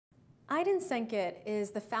Aidyn Senkut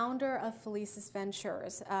is the founder of Felicis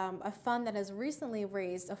Ventures, a fund that has recently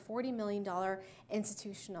raised a $40 million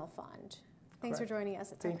institutional fund. Thanks for joining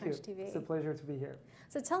us at TechCrunch TV. It's a pleasure to be here.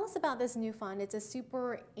 So tell us about this new fund. It's a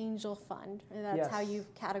super angel fund. That's how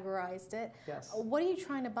you've categorized it. Yes. What are you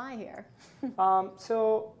trying to buy here?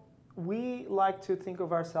 So we like to think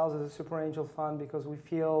of ourselves as a super angel fund because we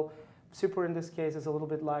feel super in this case is a little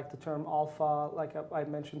bit like the term alpha, like I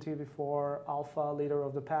mentioned to you before, alpha, leader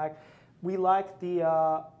of the pack. We like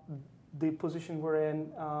the position we're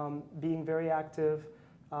in, being very active,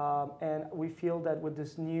 and we feel that with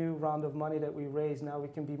this new round of money that we raise, now we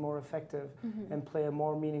can be more effective and play a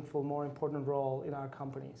more meaningful, more important role in our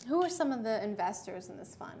companies. Who are some of the investors in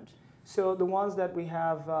this fund? So the ones that we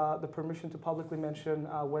have the permission to publicly mention,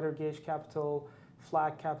 Weather Gauge Capital,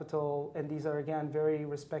 Flag Capital, and these are again very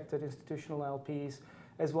respected institutional LPs,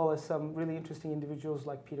 as well as some really interesting individuals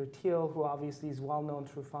like Peter Thiel, who obviously is well known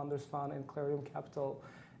through Founders Fund and Clarium Capital,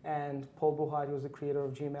 and Paul Buchheit, who is the creator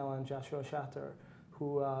of Gmail, and Joshua Shatter,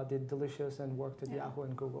 who did Delicious and worked at Yahoo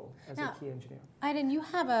and Google as a key engineer. Aidyn, you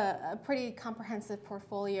have a pretty comprehensive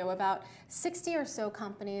portfolio, about 60 or so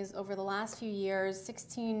companies over the last few years,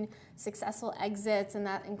 16 successful exits, and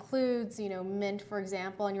that includes, Mint, for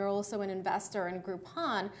example, and you're also an investor in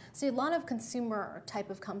Groupon. So a lot of consumer type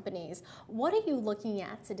of companies. What are you looking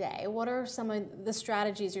at today? What are some of the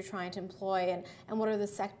strategies you're trying to employ, and what are the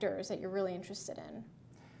sectors that you're really interested in?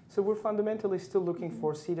 So we're fundamentally still looking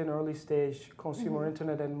for seed and early stage consumer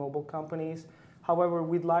internet and mobile companies. However,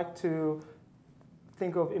 we'd like to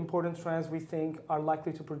think of important trends we think are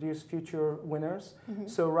likely to produce future winners.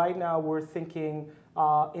 So right now we're thinking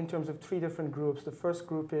in terms of three different groups. The first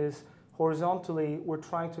group is horizontally, we're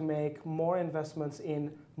trying to make more investments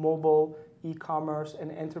in mobile, e-commerce,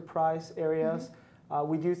 and enterprise areas.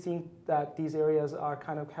 We do think that these areas are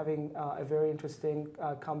kind of having a very interesting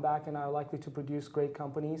comeback and are likely to produce great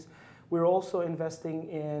companies. We're also investing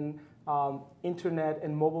in internet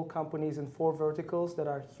and mobile companies in 4 verticals that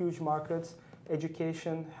are huge markets: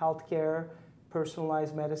 education, healthcare,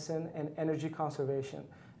 personalized medicine, and energy conservation.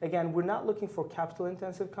 Again, we're not looking for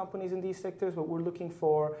capital-intensive companies in these sectors, but we're looking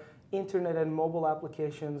for internet and mobile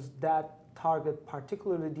applications that target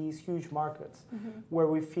particularly these huge markets where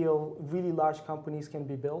we feel really large companies can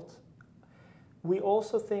be built. We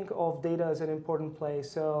also think of data as an important play.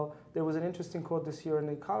 So there was an interesting quote this year in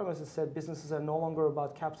The Economist that said businesses are no longer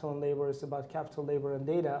about capital and labor, it's about capital, labor, and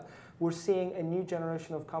data. We're seeing a new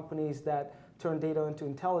generation of companies that turn data into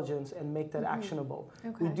intelligence and make that actionable.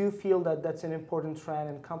 We do feel that that's an important trend,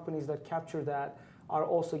 and companies that capture that are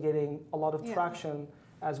also getting a lot of traction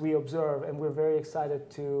as we observe, and we're very excited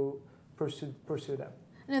to pursue them.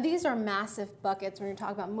 Now, these are massive buckets when you're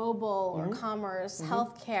talking about mobile or commerce,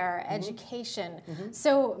 healthcare, education.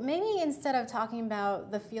 So maybe instead of talking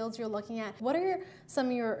about the fields you're looking at, what are some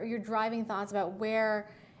of your driving thoughts about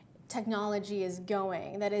where technology is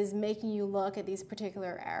going that is making you look at these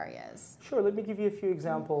particular areas? Sure, let me give you a few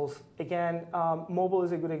examples. Again, mobile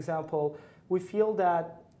is a good example. We feel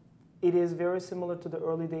that it is very similar to the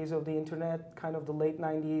early days of the internet, kind of the late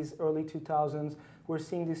 90s, early 2000s. We're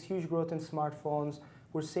seeing this huge growth in smartphones.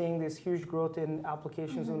 We're seeing this huge growth in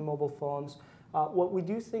applications on mobile phones. What we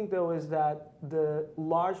do think, though, is that the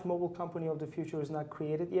large mobile company of the future is not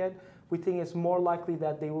created yet. We think it's more likely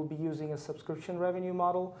that they will be using a subscription revenue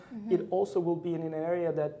model. It also will be in an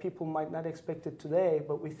area that people might not expect it today,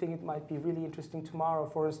 but we think it might be really interesting tomorrow.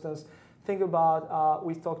 For instance, think about,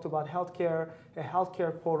 we talked about healthcare, a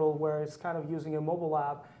healthcare portal where it's kind of using a mobile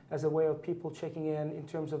app as a way of people checking in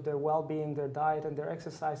terms of their well-being, their diet, and their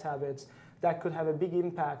exercise habits. That could have a big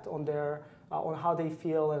impact on their, on how they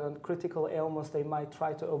feel and on critical ailments they might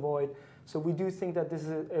try to avoid. So we do think that this is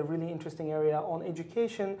a really interesting area. On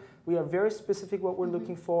education, we are very specific what we're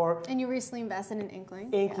looking for. And you recently invested in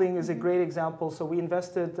Inkling. Inkling is a great example. So we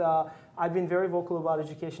invested, I've been very vocal about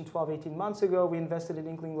education 12, 18 months ago. We invested in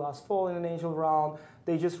Inkling last fall in an angel round.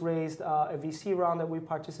 They just raised a VC round that we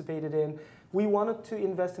participated in. We wanted to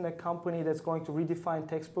invest in a company that's going to redefine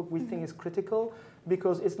textbook. We think is critical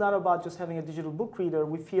because it's not about just having a digital book reader.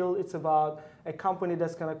 We feel it's about a company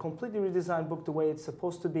that's going to completely redesign book the way it's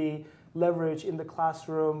supposed to be, leverage in the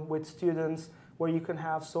classroom with students, where you can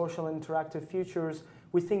have social and interactive features.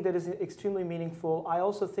 We think that is extremely meaningful. I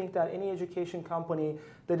also think that any education company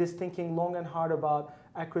that is thinking long and hard about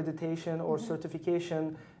accreditation or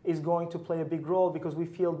certification is going to play a big role, because we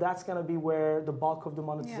feel that's going to be where the bulk of the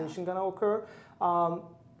monetization is going to occur.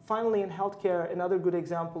 Finally, in healthcare, another good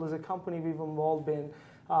example is a company we've involved in,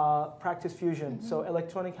 Practice Fusion. So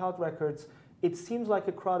electronic health records. It seems like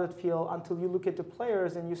a crowded field until you look at the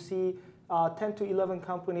players and you see 10 to 11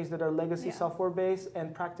 companies that are legacy software based,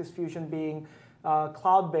 and Practice Fusion being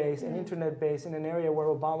cloud based and internet based in an area where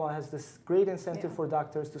Obama has this great incentive for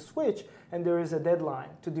doctors to switch, and there is a deadline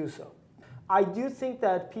to do so. I do think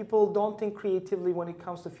that people don't think creatively when it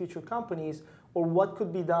comes to future companies or what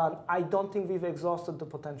could be done. I don't think we've exhausted the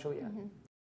potential yet.